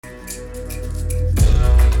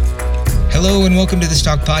Hello and welcome to the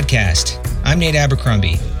Stock Podcast. I'm Nate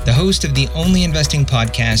Abercrombie, the host of the only investing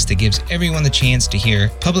podcast that gives everyone the chance to hear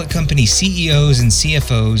public company CEOs and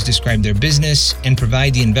CFOs describe their business and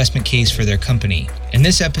provide the investment case for their company. In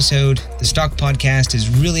this episode, the Stock Podcast is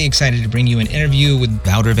really excited to bring you an interview with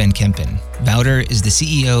Wouter van Kempen. Wouter is the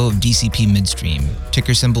CEO of DCP Midstream,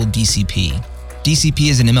 ticker symbol DCP. DCP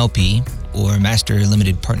is an MLP, or Master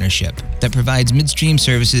Limited Partnership, that provides midstream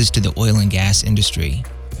services to the oil and gas industry.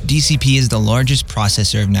 DCP is the largest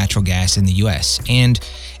processor of natural gas in the US, and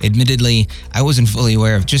admittedly, I wasn't fully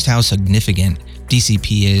aware of just how significant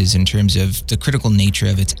DCP is in terms of the critical nature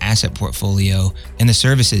of its asset portfolio and the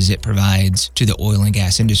services it provides to the oil and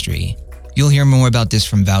gas industry. You'll hear more about this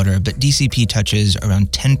from Wouter, but DCP touches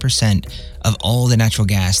around 10% of all the natural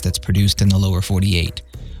gas that's produced in the lower 48,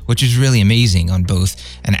 which is really amazing on both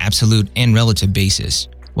an absolute and relative basis.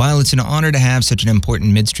 While it's an honor to have such an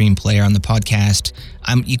important midstream player on the podcast,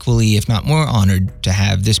 I'm equally, if not more honored to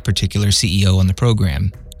have this particular CEO on the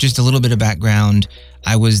program. Just a little bit of background,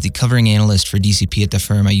 I was the covering analyst for DCP at the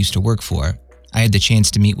firm I used to work for. I had the chance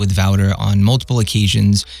to meet with Wouter on multiple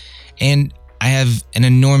occasions, and I have an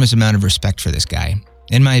enormous amount of respect for this guy.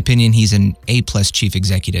 In my opinion, he's an A-plus chief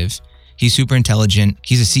executive. He's super intelligent,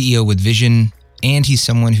 he's a CEO with vision, and he's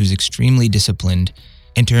someone who's extremely disciplined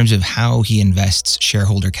in terms of how he invests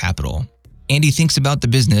shareholder capital. And he thinks about the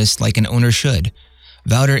business like an owner should.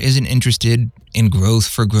 Wouter isn't interested in growth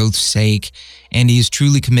for growth's sake, and he is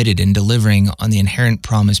truly committed in delivering on the inherent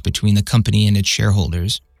promise between the company and its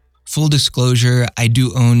shareholders. Full disclosure, I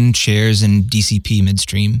do own shares in DCP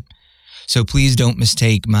Midstream, so please don't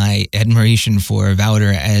mistake my admiration for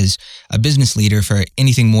Wouter as a business leader for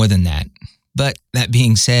anything more than that. But that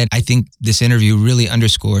being said, I think this interview really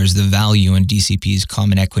underscores the value in DCP's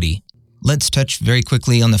common equity. Let's touch very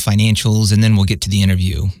quickly on the financials and then we'll get to the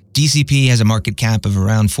interview. DCP has a market cap of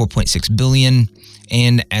around $4.6 billion,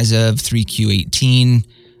 and as of 3Q18,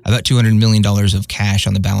 about $200 million of cash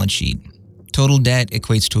on the balance sheet. Total debt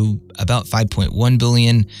equates to about $5.1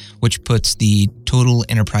 billion, which puts the total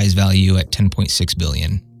enterprise value at $10.6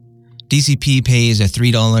 billion. DCP pays a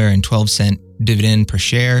 $3.12 dividend per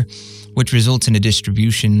share, which results in a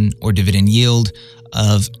distribution or dividend yield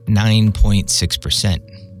of 9.6%.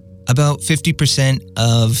 About 50%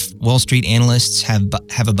 of Wall Street analysts have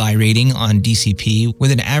a buy rating on DCP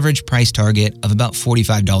with an average price target of about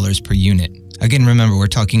 $45 per unit. Again, remember, we're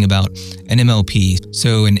talking about an MLP.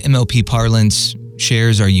 So in MLP parlance,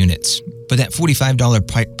 shares are units. But that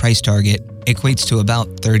 $45 price target equates to about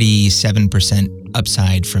 37%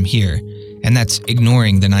 upside from here. And that's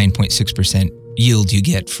ignoring the 9.6% yield you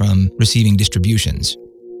get from receiving distributions.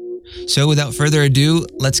 So without further ado,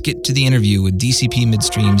 let's get to the interview with DCP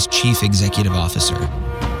Midstream's Chief Executive Officer.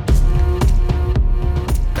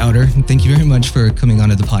 Wouter, thank you very much for coming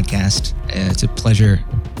onto the podcast. It's a pleasure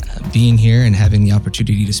being here and having the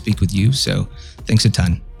opportunity to speak with you. So thanks a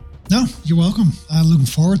ton. No, you're welcome. I'm looking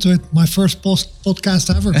forward to it. My first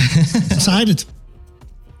podcast ever. Excited.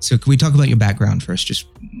 So can we talk about your background first, just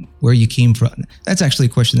where you came from? That's actually a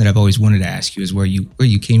question that I've always wanted to ask you, is where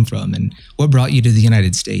you came from and what brought you to the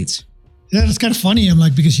United States? Yeah, that's kind of funny.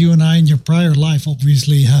 Because you and I in your prior life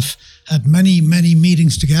obviously have had many, many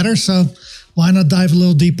meetings together. So why not dive a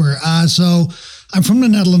little deeper? So I'm from the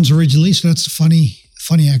Netherlands originally, so that's a funny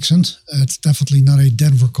accent. It's definitely not a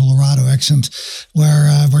Denver, Colorado accent where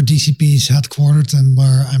DCP is headquartered and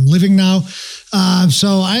where I'm living now.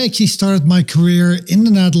 So I actually started my career in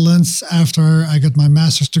the Netherlands after I got my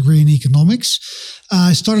master's degree in economics.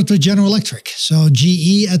 I started with General Electric. So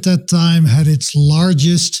GE at that time had its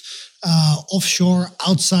largest offshore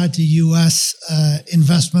outside the US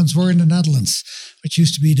investments were in the Netherlands, which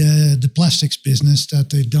used to be the plastics business that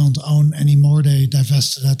they don't own anymore. They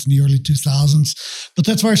divested that in the early 2000s. But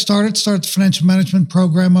that's where I started the financial management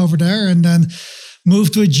program over there, and then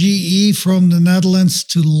moved with GE from the Netherlands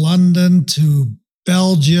to London, to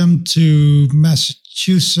Belgium, to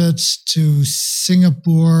Massachusetts, to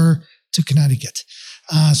Singapore, to Connecticut.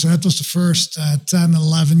 So that was the first 10,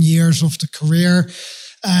 11 years of the career.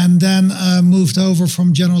 And then moved over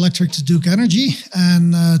from General Electric to Duke Energy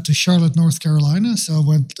and to Charlotte, North Carolina. So I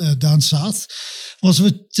went down south. Was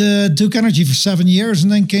with Duke Energy for 7 years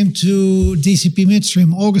and then came to DCP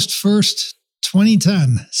Midstream August 1st,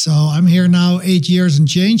 2010. So I'm here now 8 years and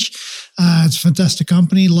change. It's a fantastic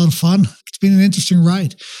company, a lot of fun. It's been an interesting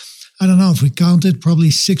ride. I don't know if we counted, probably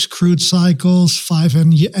 6 crude cycles, 5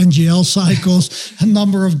 NGL cycles, a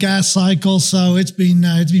number of gas cycles. So it's been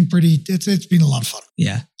a lot of fun.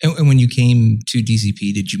 Yeah. And when you came to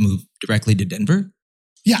DCP, did you move directly to Denver?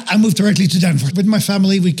 Yeah, I moved directly to Denver. With my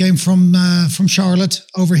family, we came from Charlotte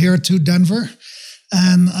over here to Denver.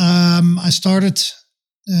 And I started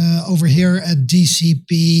over here at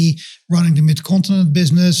DCP running the Mid-Continent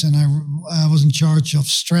business, and I was in charge of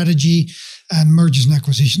strategy and mergers and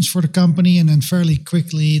acquisitions for the company. And then fairly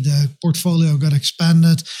quickly, the portfolio got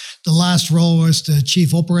expanded. The last role was the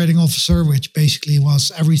Chief Operating Officer, which basically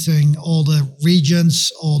was everything, all the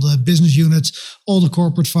regions, all the business units, all the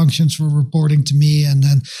corporate functions were reporting to me. And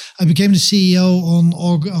then I became the CEO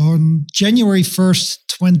on January 1st,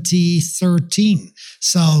 2013.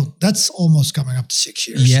 So that's almost coming up to 6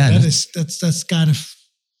 years. Yeah.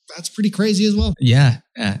 That's pretty crazy as well. Yeah.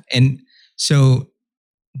 And so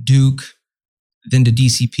Duke, then to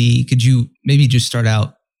DCP, could you maybe just start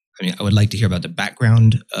out? I mean, I would like to hear about the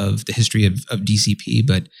background of the history of DCP,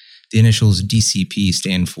 but the initials DCP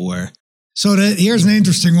stand for. So here's an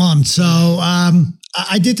interesting one. So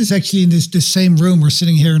I did this actually in this same room. We're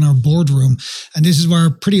sitting here in our boardroom, and this is where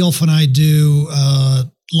pretty often I do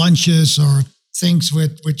lunches or things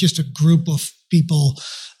with just a group of people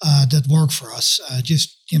that work for us.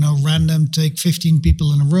 Random, take 15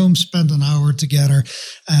 people in a room, spend an hour together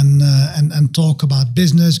and talk about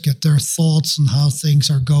business, get their thoughts on how things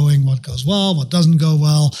are going, what goes well, what doesn't go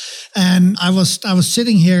well. And I was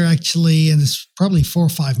sitting here actually, and it's probably 4 or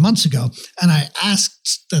 5 months ago, and I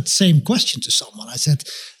asked that same question to someone. I said,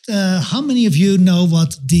 how many of you know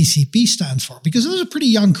what DCP stands for? Because it was a pretty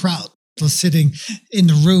young crowd was sitting in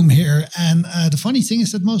the room here. And the funny thing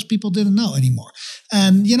is that most people didn't know anymore.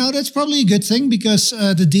 And, that's probably a good thing because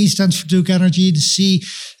the D stands for Duke Energy, the C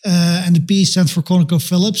and the P stands for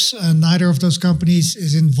ConocoPhillips. Neither of those companies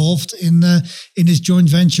is involved in this joint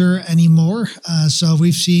venture anymore. So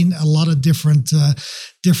we've seen a lot of different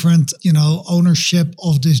ownership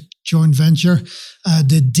of this joint venture.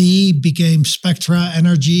 The D became Spectra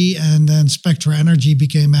Energy, and then Spectra Energy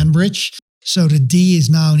became Enbridge. So the D is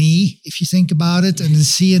now an E, if you think about it, and the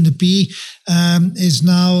C and the P is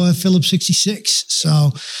now Phillips 66.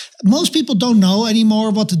 So most people don't know anymore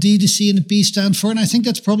what the D, the C, and the P stand for, and I think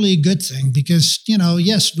that's probably a good thing because,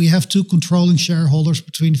 yes, we have two controlling shareholders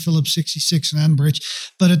between Phillips 66 and Enbridge,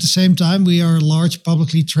 but at the same time, we are a large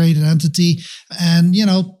publicly traded entity and,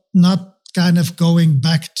 not kind of going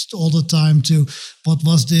back all the time to what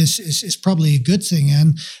was this is probably a good thing.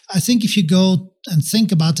 And I think if you go and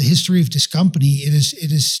think about the history of this company,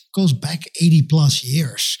 it goes back 80 plus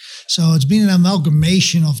years. So it's been an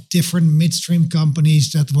amalgamation of different midstream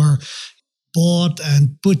companies that were bought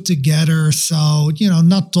and put together. So,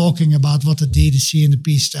 not talking about what the D, the C, and the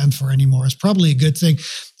P stand for anymore is probably a good thing.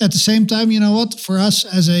 At the same time, for us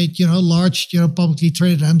as a, large, publicly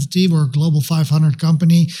traded entity, we're a global 500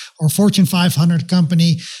 company or Fortune 500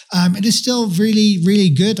 company. It is still really, really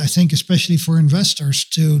good, I think, especially for investors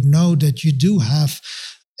to know that you do have,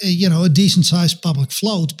 a decent sized public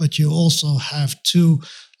float, but you also have two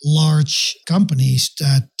large companies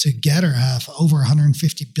that together have over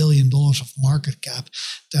 $150 billion of market cap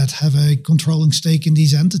that have a controlling stake in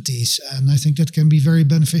these entities. And I think that can be very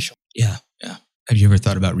beneficial. Yeah. Have you ever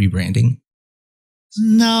thought about rebranding?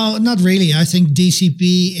 No, not really. I think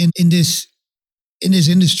DCP in this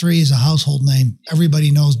industry is a household name. Everybody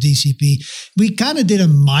knows DCP. We kind of did a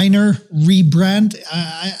minor rebrand.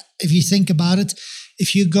 If you think about it,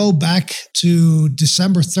 if you go back to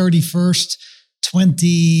December 31st,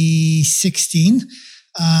 2016,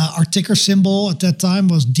 our ticker symbol at that time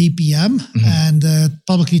was DPM, and the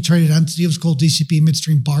publicly traded entity was called DCP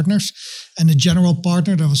Midstream Partners, and the general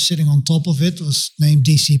partner that was sitting on top of it was named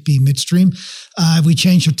DCP Midstream. We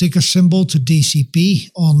changed our ticker symbol to DCP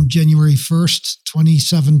on January 1st,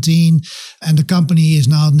 2017, and the company is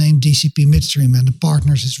now named DCP Midstream, and the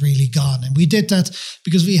partners is really gone. And we did that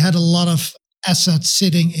because we had a lot of assets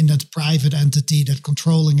sitting in that private entity, that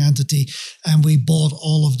controlling entity, and we bought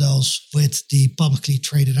all of those with the publicly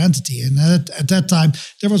traded entity. And at that time,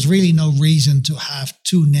 there was really no reason to have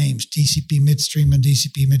two names, DCP Midstream and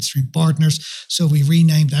DCP Midstream Partners. So we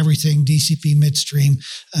renamed everything DCP Midstream.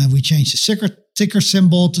 We changed the ticker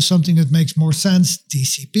symbol to something that makes more sense,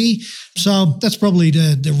 DCP. So that's probably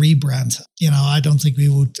the rebrand. I don't think we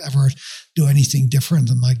would ever do anything different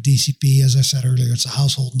than like DCP. As I said earlier, it's a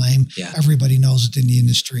household name. Yeah. Everybody knows it in the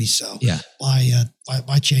industry. So why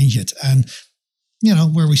change it? And,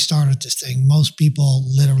 where we started this thing, most people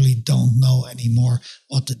literally don't know anymore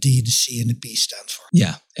what the D, the C, and the P stand for.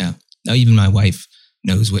 Yeah. Now, even my wife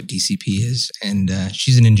knows what DCP is, and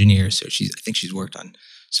she's an engineer. So I think she's worked on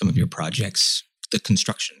some of your projects, the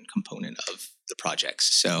construction component of the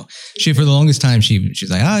projects. So she, for the longest time, she's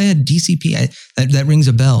like, oh yeah, DCP, that rings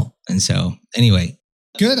a bell. And so anyway.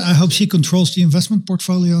 Good. I hope she controls the investment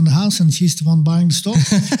portfolio in the house and she's the one buying the stock.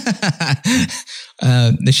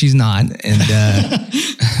 She's not. And,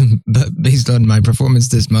 based on my performance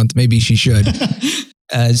this month. Maybe she should.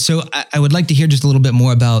 So I would like to hear just a little bit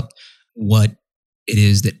more about what it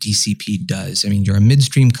is that DCP does. I mean, you're a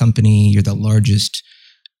midstream company. You're the largest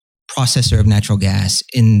processor of natural gas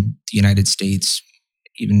in the United States,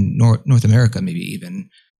 even North America, maybe even.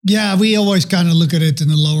 Yeah, we always kind of look at it in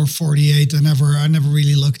the lower 48. I never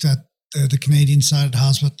really looked at the Canadian side of the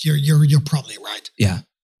house, but you're probably right. Yeah.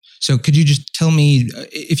 So could you just tell me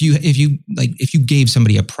if you gave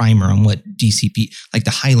somebody a primer on what DCP, like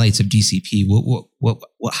the highlights of DCP,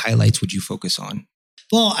 what highlights would you focus on?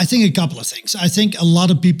 Well, I think a couple of things. I think a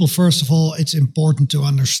lot of people, first of all, it's important to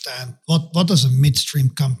understand what does a midstream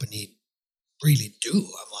company really do?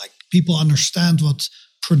 I'm like, people understand what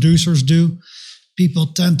producers do. People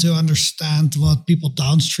tend to understand what people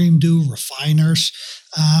downstream do, refiners.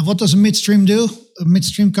 What does a midstream do? A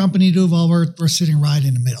midstream company do? Well, we're sitting right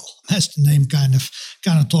in the middle. As the name kind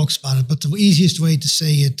of talks about it. But the easiest way to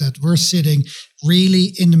say it, that we're sitting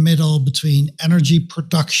really in the middle between energy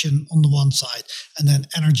production on the one side and then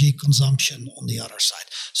energy consumption on the other side.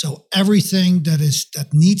 So everything that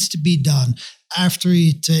needs to be done after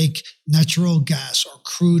you take natural gas or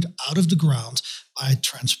crude out of the ground, by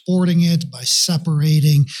transporting it, by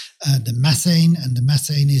separating the methane, and the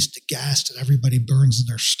methane is the gas that everybody burns in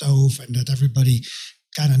their stove and that everybody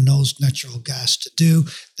kind of knows natural gas to do.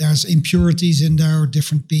 There's impurities in there,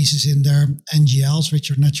 different pieces in there, NGLs,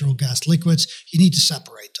 which are natural gas liquids. You need to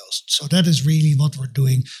separate those. So that is really what we're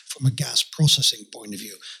doing from a gas processing point of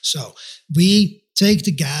view. So we take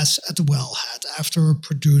the gas at the wellhead after a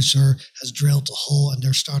producer has drilled a hole and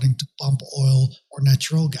they're starting to pump oil or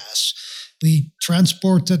natural gas. We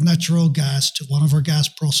transport that natural gas to one of our gas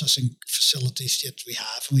processing facilities that we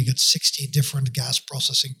have. And we got 60 different gas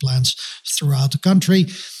processing plants throughout the country.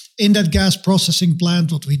 In that gas processing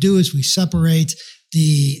plant, what we do is we separate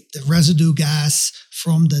the residue gas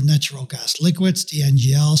from the natural gas liquids, the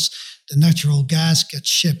NGLs. The natural gas gets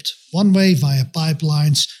shipped one way via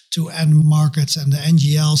pipelines to end markets, and the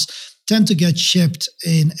NGLs tend to get shipped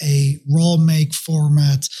in a raw make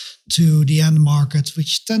format to the end markets,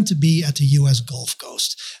 which tend to be at the US Gulf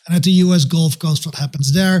Coast. And at the US Gulf Coast, what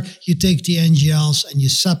happens there? You take the NGLs and you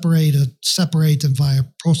separate them via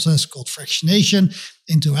a process called fractionation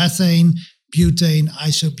into ethane, butane,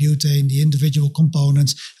 isobutane, the individual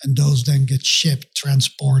components, and those then get shipped,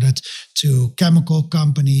 transported to chemical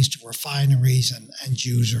companies, to refineries and end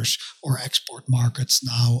users, or export markets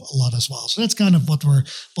now a lot as well. So that's kind of what we're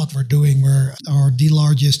doing. We're the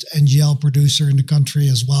largest NGL producer in the country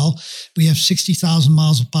as well. We have 60,000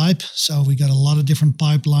 miles of pipe, so we got a lot of different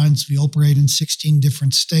pipelines. We operate in 16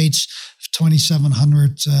 different states,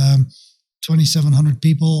 2,700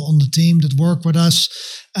 people on the team that work with us.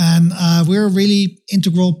 And we're a really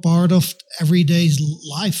integral part of everyday's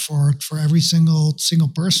life for every single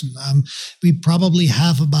person. We probably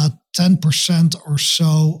have about 10% or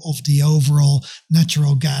so of the overall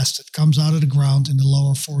natural gas that comes out of the ground in the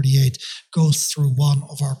lower 48 goes through one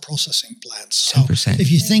of our processing plants. So 10%. If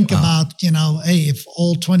you think about, hey, if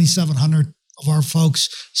all 2,700 of our folks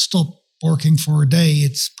stop working for a day,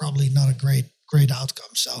 it's probably not a great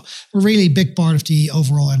outcome. So we're really a big part of the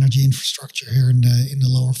overall energy infrastructure here in the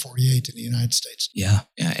lower 48 in the United States. Yeah.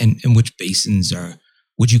 And which basins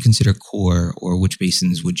would you consider core, or which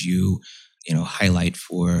basins would you highlight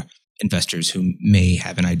for investors who may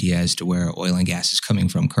have an idea as to where oil and gas is coming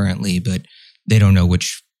from currently, but they don't know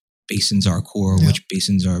which basins are core, or which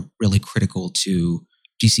basins are really critical to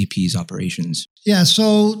DCP's operations? Yeah.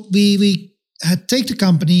 So we take the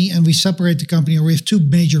company and we separate the company, or we have two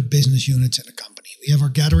major business units in the company. We have our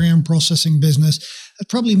gathering and processing business. That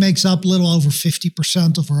probably makes up a little over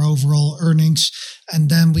 50% of our overall earnings. And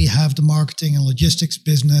then we have the marketing and logistics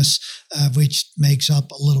business, which makes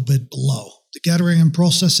up a little bit below. The gathering and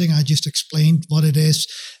processing, I just explained what it is.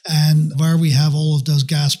 And where we have all of those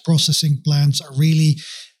gas processing plants are really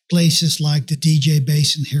places like the DJ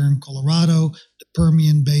Basin here in Colorado, the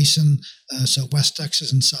Permian Basin, so West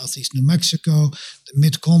Texas and Southeast New Mexico, the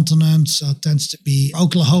Mid-Continent, so it tends to be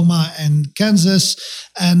Oklahoma and Kansas,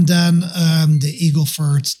 and then the Eagle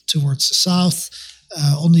Ford towards the south.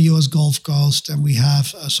 On the U.S. Gulf Coast, and we have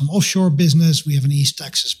some offshore business. We have an East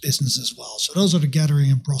Texas business as well. So those are the gathering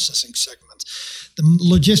and processing segments. The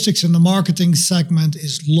logistics and the marketing segment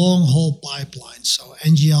is long-haul pipelines, so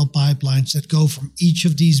NGL pipelines that go from each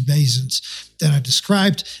of these basins that I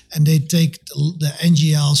described, and they take the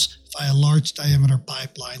NGLs via large diameter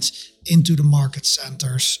pipelines into the market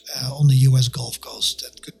centers on the U.S. Gulf Coast.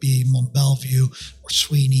 That could be Mont Belvieu or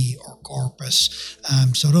Sweeney or Corpus.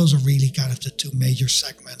 So those are really kind of the two major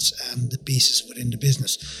segments and the pieces within the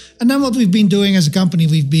business. And then what we've been doing as a company,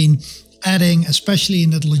 we've been adding, especially in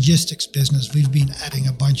the logistics business, we've been adding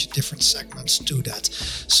a bunch of different segments to that.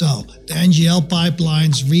 So the NGL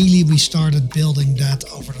pipelines, really, we started building that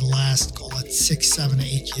over the last, call it 6, 7,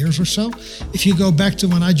 8 years or so. If you go back to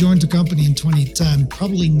when I joined the company in 2010,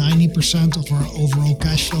 probably 90% of our overall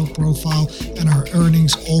cash flow profile and our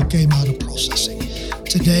earnings all came out of processing.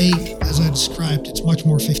 Today, as I described, it's much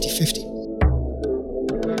more 50-50.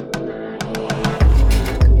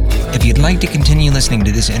 If you'd like to continue listening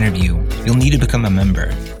to this interview, you'll need to become a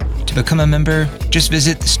member. To become a member, just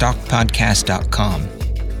visit thestockpodcast.com.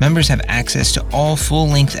 Members have access to all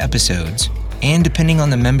full-length episodes, and depending on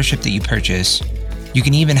the membership that you purchase, you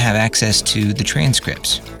can even have access to the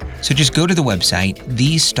transcripts. So just go to the website,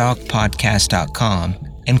 thestockpodcast.com,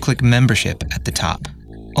 and click membership at the top.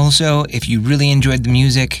 Also, if you really enjoyed the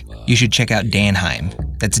music, you should check out Danheim.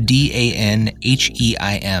 That's Danheim.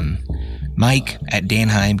 Mike at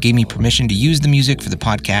Danheim gave me permission to use the music for the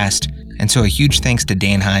podcast, and so a huge thanks to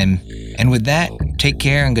Danheim. And with that, take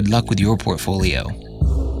care and good luck with your portfolio.